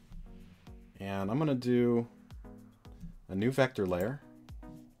turn, and I'm going to do a new vector layer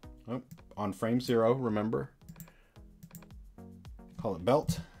on frame 0, remember. Call it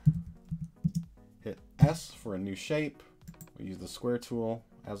belt. Hit S for a new shape. We use the square tool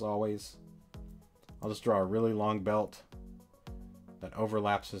as always. I'll just draw a really long belt that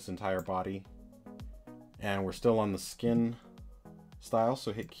overlaps his entire body. And we're still on the skin style,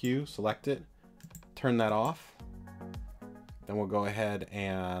 so hit Q, select it, turn that off. Then we'll go ahead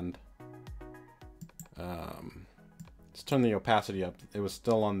and let's turn the opacity up. It was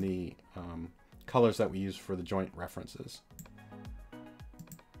still on the colors that we used for the joint references.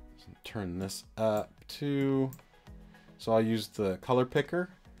 So turn this up to, so I'll use the color picker,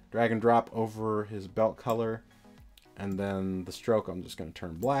 drag and drop over his belt color, and then the stroke I'm just going to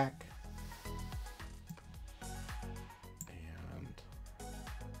turn black. And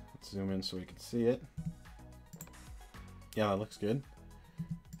let's zoom in so we can see it. Yeah, that looks good.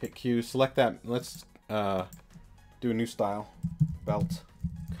 Hit Q, select that. Let's do a new style, belt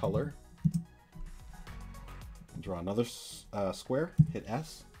color. Draw another square, hit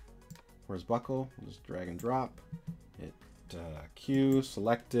S for his buckle. We'll just drag and drop. Hit Q,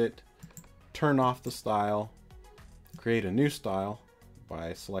 select it, turn off the style, create a new style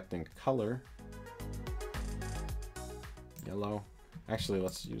by selecting color, yellow. Actually,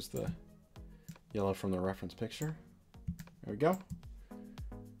 let's use the yellow from the reference picture. There we go.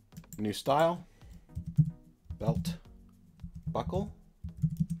 New style, belt, buckle.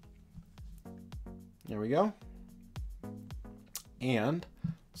 There we go. And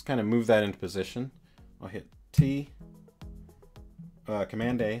let's kind of move that into position. I'll hit T,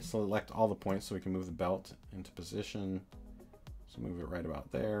 Command A, select all the points so we can move the belt into position. So move it right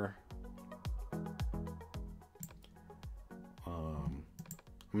about there.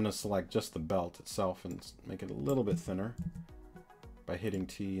 I'm going to select just the belt itself and make it a little bit thinner by hitting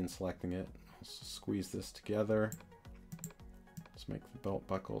T and selecting it. Let's squeeze this together. Let's make the belt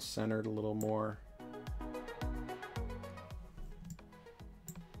buckle centered a little more.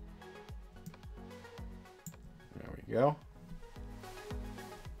 There we go.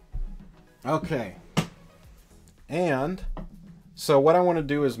 Okay. And so what I want to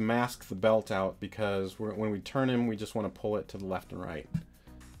do is mask the belt out, because when we turn him, we just want to pull it to the left and right.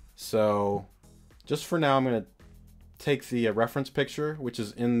 So just for now, I'm going to take the reference picture, which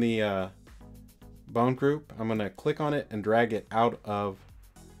is in the bone group. I'm going to click on it and drag it out of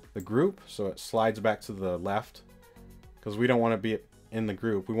the group so it slides back to the left, because we don't want to be in the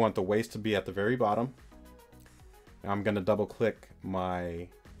group. We want the waist to be at the very bottom. Now I'm going to double click my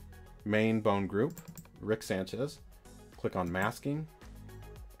main bone group, Rick Sanchez. Click on masking.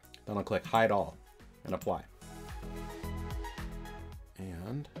 Then I'll click hide all and apply.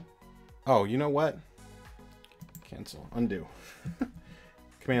 And, oh, you know what? Cancel, undo.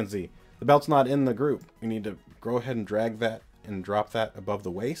 Command Z. The belt's not in the group. You need to go ahead and drag that and drop that above the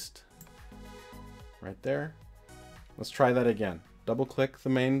waist. Right there. Let's try that again. Double click the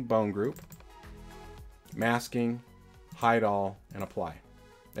main bone group. Masking, hide all, and apply.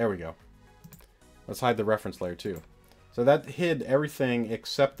 There we go. Let's hide the reference layer too. So that hid everything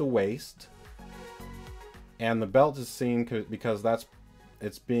except the waist. And the belt is seen because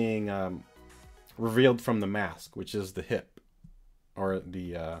it's being revealed from the mask, which is the hip, or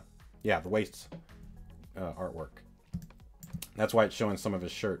the waist artwork. That's why it's showing some of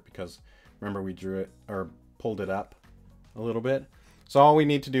his shirt, because remember we drew it or pulled it up a little bit. So all we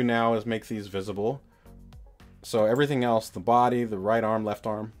need to do now is make these visible. So everything else, the body, the right arm, left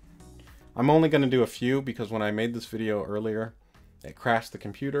arm, I'm only going to do a few because when I made this video earlier, it crashed the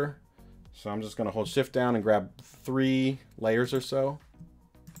computer. So I'm just going to hold shift down and grab 3 layers or so.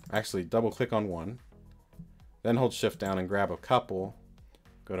 Actually, double click on one. Then hold shift down and grab a couple.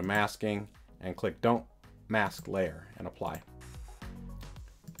 Go to masking and click don't mask layer and apply.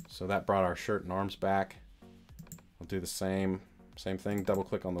 So that brought our shirt and arms back. I'll do the same thing. Double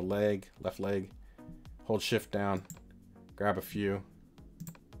click on the leg, left leg. Hold shift down. Grab a few.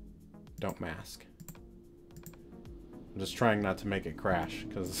 Don't mask. I'm just trying not to make it crash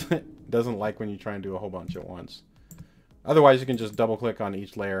because it doesn't like when you try and do a whole bunch at once. Otherwise, you can just double click on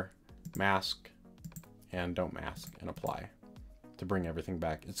each layer, mask, and don't mask, and apply to bring everything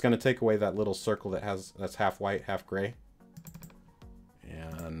back. It's going to take away that little circle that's half white, half gray.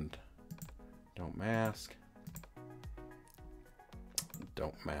 And don't mask.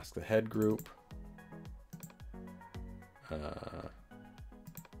 Don't mask the head group.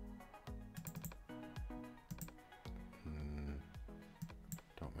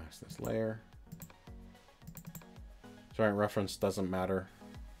 Don't mask this layer. Joint reference doesn't matter.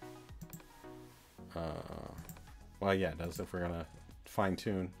 Well, yeah, it does if we're gonna fine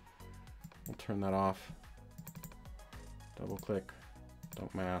tune. We'll turn that off. Double click.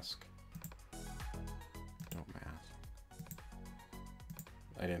 Don't mask. Don't mask.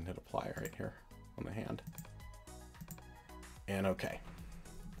 I didn't hit apply right here on the hand. And okay.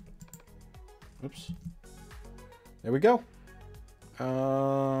 Oops. There we go.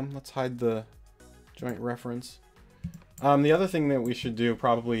 Let's hide the joint reference. The other thing that we should do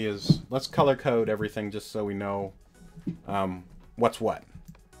probably is let's color code everything just so we know what's what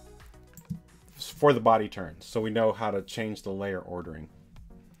for the body turns, so we know how to change the layer ordering.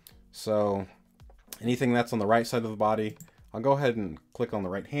 So anything that's on the right side of the body, I'll go ahead and click on the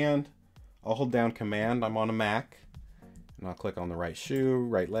right hand. I'll hold down Command. I'm on a Mac. And I'll click on the right shoe,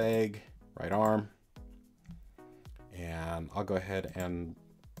 right leg, right arm. And I'll go ahead and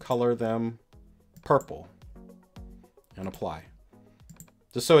color them purple and apply.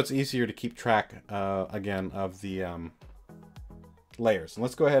 Just so it's easier to keep track, again, of the layers. And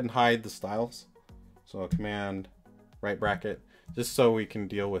let's go ahead and hide the styles. So Command, right bracket, just so we can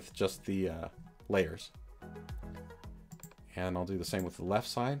deal with just the layers. And I'll do the same with the left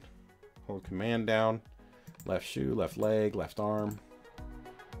side. Hold Command down. Left shoe, left leg, left arm.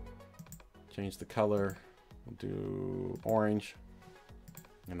 Change the color. We'll do orange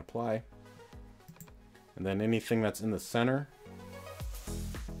and apply. And then anything that's in the center.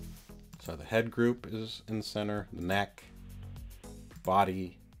 So the head group is in the center, the neck,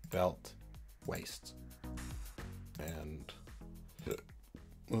 body, belt, waist. And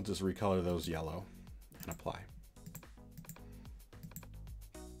we'll just recolor those yellow and apply.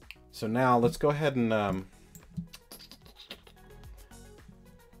 So now let's go ahead and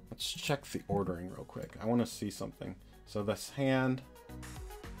let's check the ordering real quick. I want to see something. So this hand,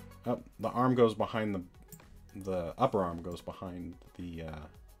 the arm goes behind the upper arm goes behind the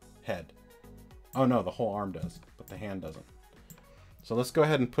head. Oh no, the whole arm does, but the hand doesn't. So let's go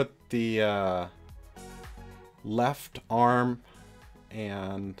ahead and put the left arm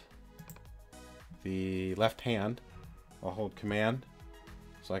and the left hand. I'll hold command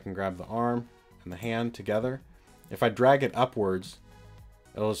so I can grab the arm and the hand together. If I drag it upwards,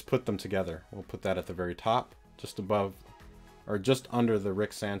 it'll just put them together. We'll put that at the very top, just above, or just under the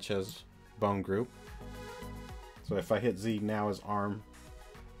Rick Sanchez bone group. So if I hit Z now, his arm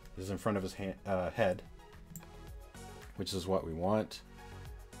is in front of his head, which is what we want.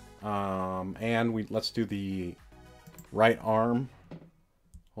 And let's do the right arm.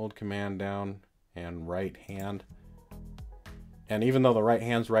 Hold command down and right hand. And even though the right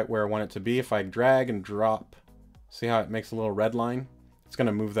hand's right where I want it to be, if I drag and drop, see how it makes a little red line? It's going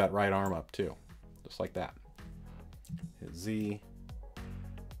to move that right arm up too, just like that. Hit Z.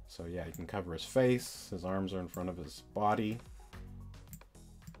 So yeah, you can cover his face. His arms are in front of his body,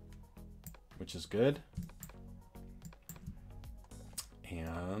 which is good.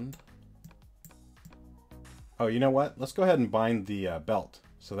 And oh, you know what? Let's go ahead and bind the belt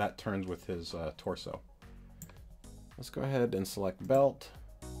so that turns with his torso. Let's go ahead and select belt.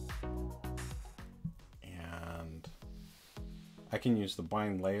 And I can use the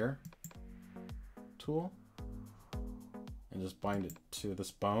bind layer tool and just bind it to this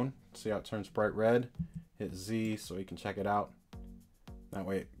bone. See how it turns bright red? Hit Z so we can check it out. That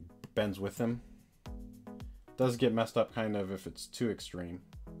way it bends with him. It does get messed up kind of if it's too extreme,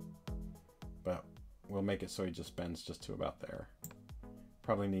 but we'll make it so he just bends just to about there.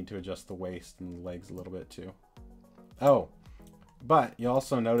 Probably need to adjust the waist and the legs a little bit too. Oh, but you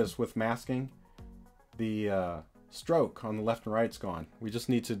also notice with masking, the stroke on the left and right's gone. We just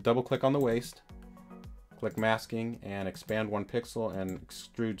need to double click on the waist, click masking, and expand 1 pixel and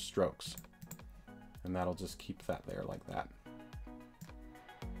extrude strokes. And that'll just keep that there like that.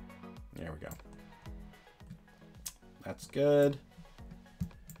 There we go. That's good.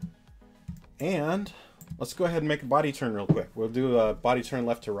 And let's go ahead and make a body turn real quick. We'll do a body turn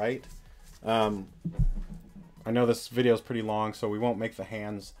left to right. I know this video is pretty long, so we won't make the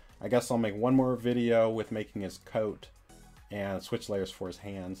hands. I guess I'll make one more video with making his coat and switch layers for his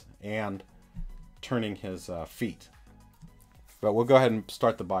hands and turning his feet. But we'll go ahead and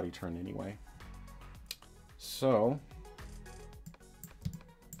start the body turn anyway. So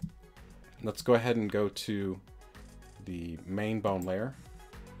let's go ahead and go to the main bone layer.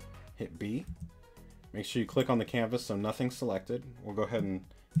 Hit B. Make sure you click on the canvas so nothing's selected. We'll go ahead and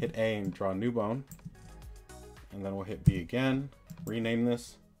hit A and draw a new bone. And then we'll hit B again. Rename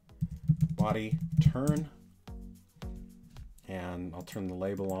this body turn. And I'll turn the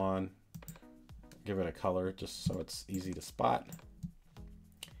label on. Give it a color just so it's easy to spot.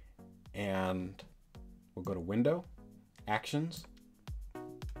 And we'll go to Window, Actions.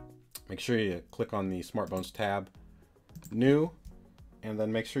 Make sure you click on the Smart Bones tab, New, and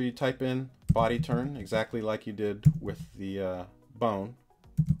then make sure you type in body turn exactly like you did with the bone.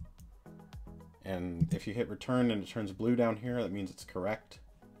 And if you hit return and it turns blue down here, that means it's correct.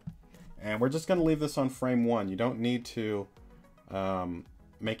 And we're just going to leave this on frame 1. You don't need to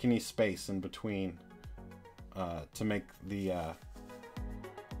make any space in between to make the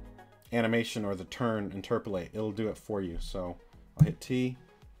animation or the turn interpolate. It'll do it for you. So I'll hit T,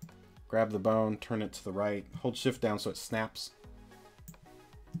 grab the bone, turn it to the right, hold shift down so it snaps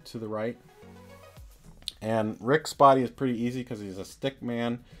to the right. And Rick's body is pretty easy because he's a stick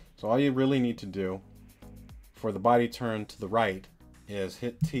man. So all you really need to do for the body turn to the right is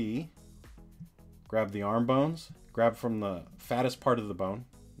hit T, grab the arm bones, grab from the fattest part of the bone,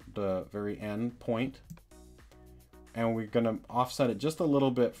 the very end point, and we're going to offset it just a little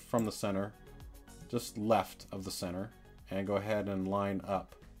bit from the center, just left of the center, and go ahead and line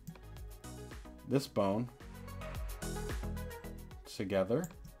up this bone together.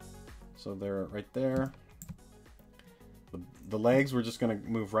 So they're right there. The legs, we're just going to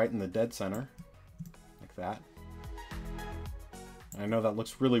move right in the dead center, like that. I know that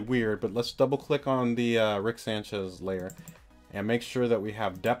looks really weird, but let's double click on the Rick Sanchez layer and make sure that we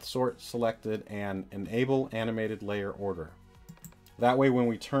have depth sort selected and enable animated layer order. That way when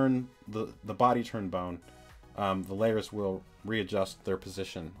we turn the body turn bone, the layers will readjust their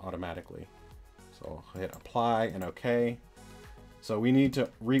position automatically. So I'll hit apply and OK. So we need to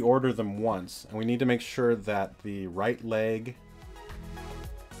reorder them once, and we need to make sure that the right leg,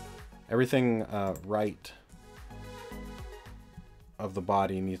 everything right of the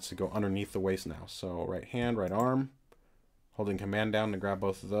body needs to go underneath the waist now. So right hand, right arm, holding command down to grab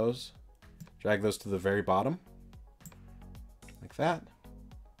both of those. Drag those to the very bottom, like that.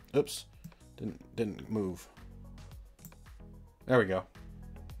 Oops, didn't move. There we go.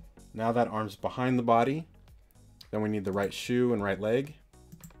 Now that arm's behind the body. Then we need the right shoe and right leg.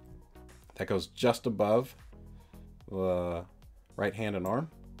 That goes just above the right hand and arm.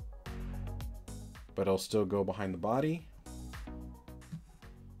 But it'll still go behind the body.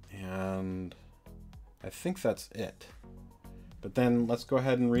 And I think that's it. But then let's go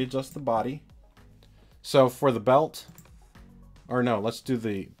ahead and readjust the body. So for the belt, or no, let's do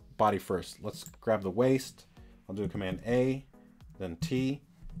the body first. Let's grab the waist. I'll do Command A, then T,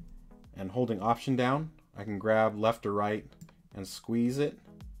 and holding Option down, I can grab left or right and squeeze it.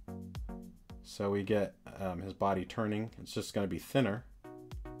 So we get his body turning. It's just going to be thinner,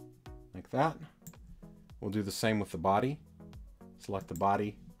 like that. We'll do the same with the body. Select the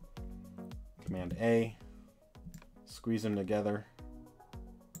body, Command A, squeeze them together,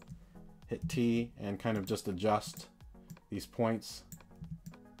 hit T, and kind of just adjust these points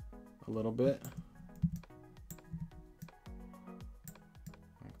a little bit,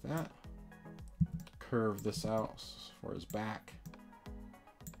 like that. Curve this out for his back.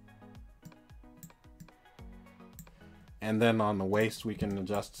 And then on the waist, we can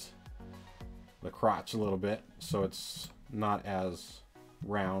adjust the crotch a little bit so it's not as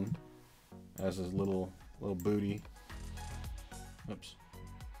round as his little booty. Oops.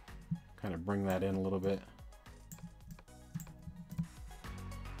 Kind of bring that in a little bit.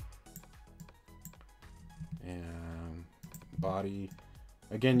 And body.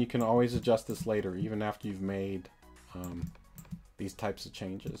 Again, you can always adjust this later, even after you've made these types of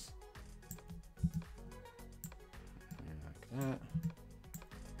changes. Like that.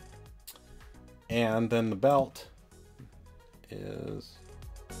 And then the belt is,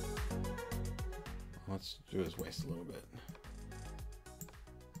 let's do his waist a little bit.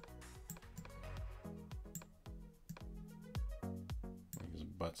 Make his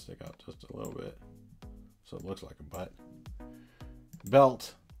butt stick out just a little bit so it looks like a butt.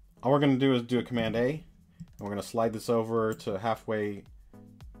 Belt, all we're going to do is do a Command A, and we're going to slide this over to halfway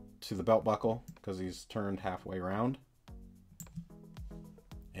to the belt buckle because he's turned halfway around.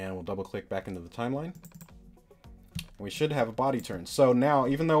 And we'll double click back into the timeline. We should have a body turn. So now,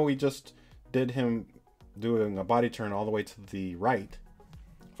 even though we just did him doing a body turn all the way to the right,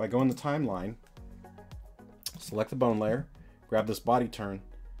 if I go in the timeline, select the bone layer, grab this body turn,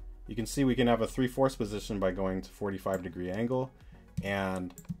 you can see we can have a 3/4 position by going to 45-degree angle,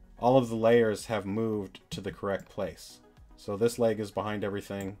 and all of the layers have moved to the correct place. So this leg is behind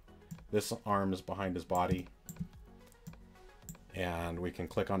everything, this arm is behind his body, and we can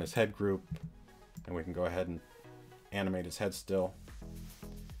click on his head group, and we can go ahead and animate his head still.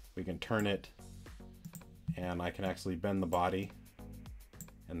 We can turn it, and I can actually bend the body,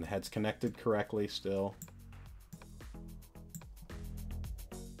 and the head's connected correctly still.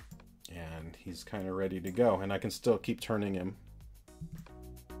 And he's kind of ready to go, and I can still keep turning him,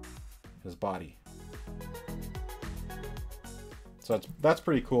 his body. So that's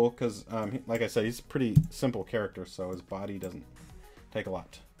pretty cool because, like I said, he's a pretty simple character, so his body doesn't take a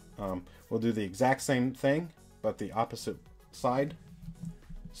lot. We'll do the exact same thing, but the opposite side.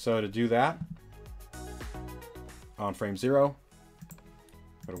 So to do that, on frame 0,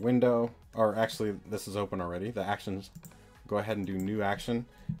 go to Window, or actually this is open already, the actions, go ahead and do New Action.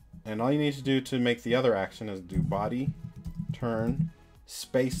 And all you need to do to make the other action is do Body, Turn,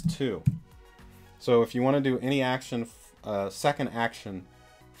 Space 2. So if you want to do any action, second action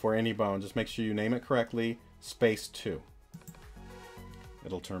for any bone, just make sure you name it correctly, Space 2.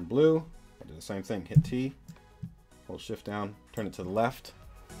 It'll turn blue. I'll do the same thing, hit T, hold Shift down, turn it to the left.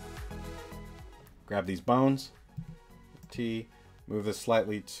 Grab these bones, T, move this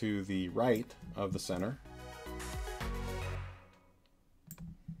slightly to the right of the center.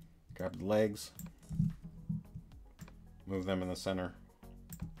 Grab the legs, move them in the center,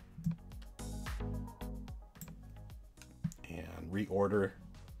 and reorder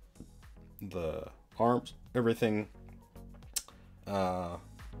the arms, everything. The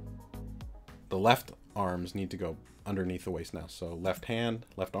left arms need to go underneath the waist now. So left hand,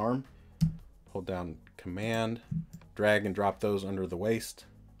 left arm, hold down Command, drag and drop those under the waist.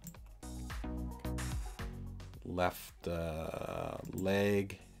 Left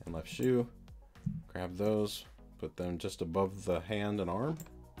leg and left shoe, grab those, put them just above the hand and arm,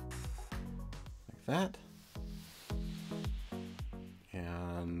 like that.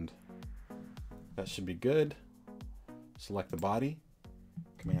 And that should be good. Select the body,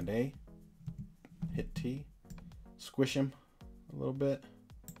 Command A, hit T, squish him a little bit,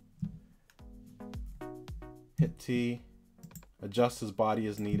 hit T, adjust his body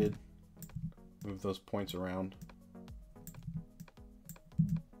as needed, move those points around,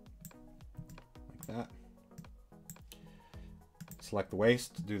 like that. select the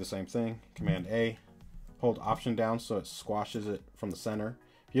waist, do the same thing. Command A, hold Option down so it squashes it from the center.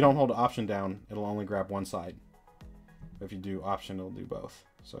 If you don't hold Option down, it'll only grab one side. If you do Option, it'll do both.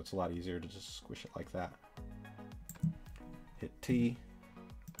 So it's a lot easier to just squish it like that. Hit T.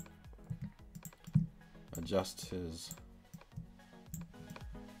 Adjust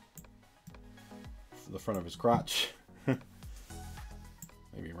the front of his crotch.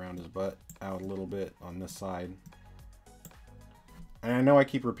 Maybe around his butt out a little bit on this side. And I know I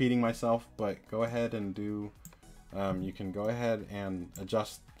keep repeating myself, but go ahead and do, you can go ahead and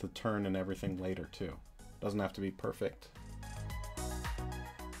adjust the turn and everything later too. Doesn't have to be perfect.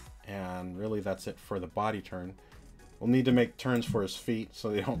 And really that's it for the body turn. We'll need to make turns for his feet so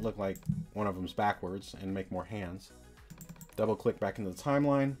they don't look like one of them's backwards, and make more hands. Double click back into the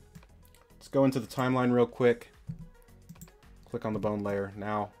timeline. Let's go into the timeline real quick. Click on the bone layer.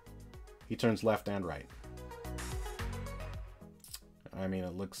 Now he turns left and right. I mean,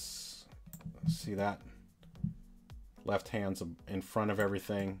 it looks, see that? Left hand's in front of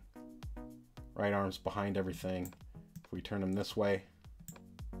everything. Right arm's behind everything. If we turn him this way,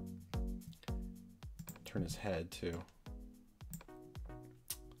 turn his head too.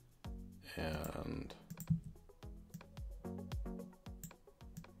 And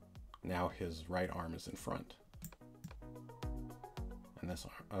now his right arm is in front. And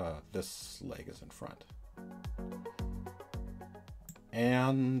this leg is in front.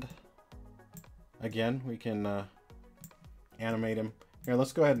 And again, we can animate him. Here,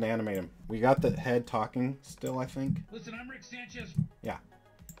 let's go ahead and animate him. We got the head talking still, I think. Listen, I'm Rick Sanchez. Yeah.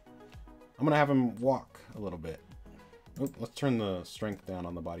 I'm gonna have him walk a little bit. Oh, let's turn the strength down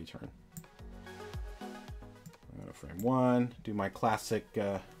on the body turn. I'm gonna frame 1, do my classic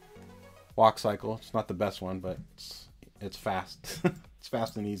walk cycle. It's not the best one, but it's fast. It's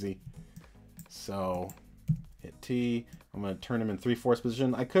fast and easy. So hit T. I'm gonna turn him in 3/4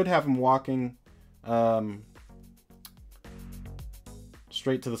 position. I could have him walking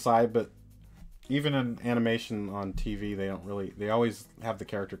straight to the side, but even in animation on TV, they always have the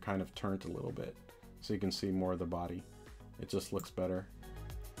character kind of turned a little bit so you can see more of the body. It just looks better.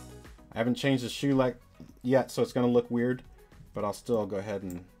 I haven't changed the shoe leg yet, so it's going to look weird, but I'll still go ahead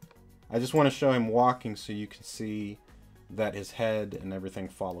and... I just want to show him walking so you can see that his head and everything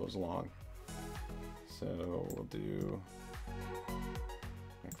follows along. So we'll do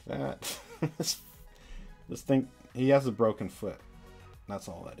like that. This thing, he has a broken foot. That's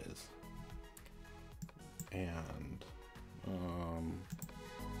all that is. And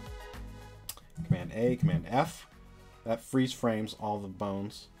Command A, Command F. That freeze frames all the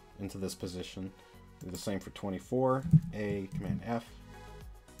bones into this position. Do the same for 24. A, Command F.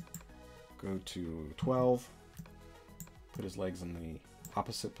 Go to 12. Put his legs in the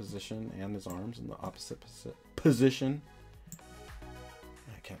opposite position and his arms in the opposite position.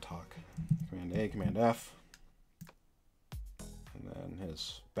 I can't talk. Command A, Command F. And then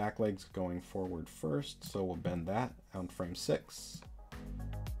his back leg's going forward first, so we'll bend that on frame 6.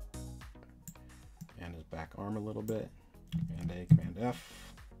 And his back arm a little bit. Command A, Command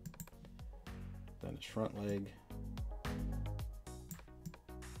F. Then his front leg.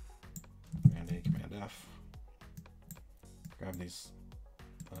 Command A, Command F. Grab these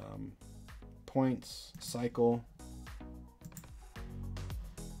points, cycle.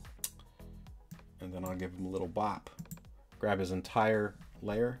 And then I'll give him a little bop. Grab his entire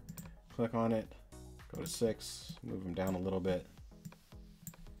layer, click on it, go to 6, move him down a little bit,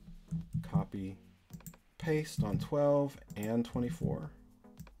 copy, paste on 12 and 24,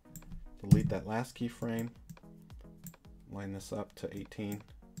 delete that last keyframe, line this up to 18,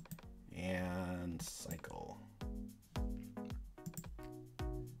 and cycle.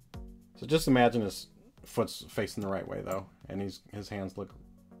 So just imagine his foot's facing the right way though, and his hands look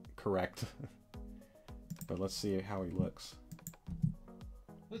correct. But let's see how he looks.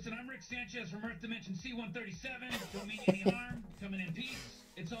 Listen, I'm Rick Sanchez from Earth Dimension C137. Don't mean any harm. Coming in peace.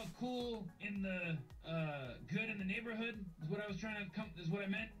 It's all cool in the good in the neighborhood. Is what I was trying to come. Is what I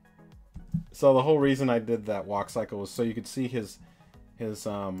meant. So the whole reason I did that walk cycle was so you could see his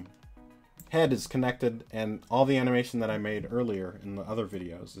head is connected, and all the animation that I made earlier in the other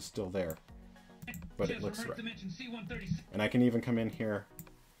videos is still there. But it looks right. And I can even come in here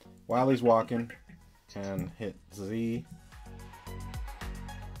while he's walking and hit Z,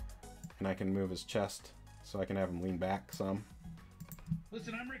 and I can move his chest so I can have him lean back some.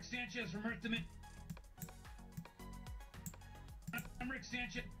 Listen, I'm Rick Sanchez from Earth Dimension. I'm Rick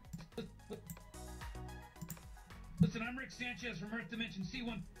Sanchez. Listen, I'm Rick Sanchez from Earth Dimension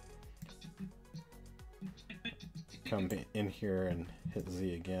C1. Come in here and hit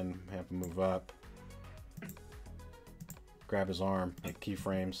Z again, have him move up. grab his arm, like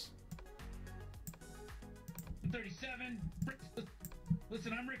keyframes. 37.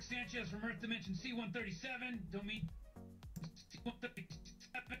 Listen, I'm Rick Sanchez from Earth Dimension C137. Don't mean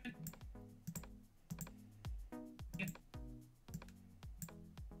C137.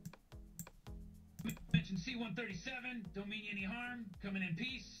 Dimension C137. Don't mean you any harm. Coming in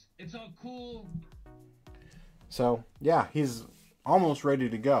peace. It's all cool. So yeah, he's almost ready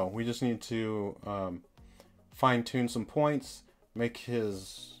to go. We just need to fine-tune some points, make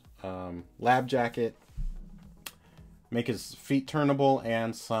his lab jacket, make his feet turnable,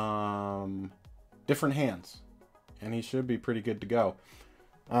 and some different hands, and he should be pretty good to go.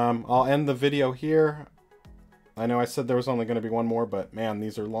 I'll end the video here. I know I said there was only going to be one more, but man,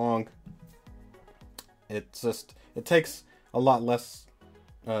 these are long. It takes a lot less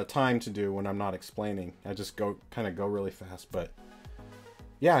time to do when I'm not explaining. I just kind of go really fast. But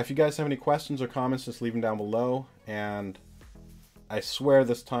yeah, if you guys have any questions or comments, just leave them down below, and I swear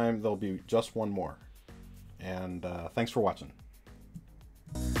this time there'll be just one more. And thanks for watching.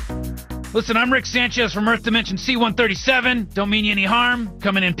 Listen, I'm Rick Sanchez from Earth Dimension C137. Don't mean you any harm.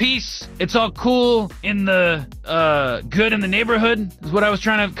 Coming in peace. It's all cool in the good in the neighborhood is what I was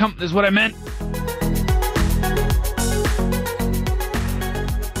trying to is what I meant.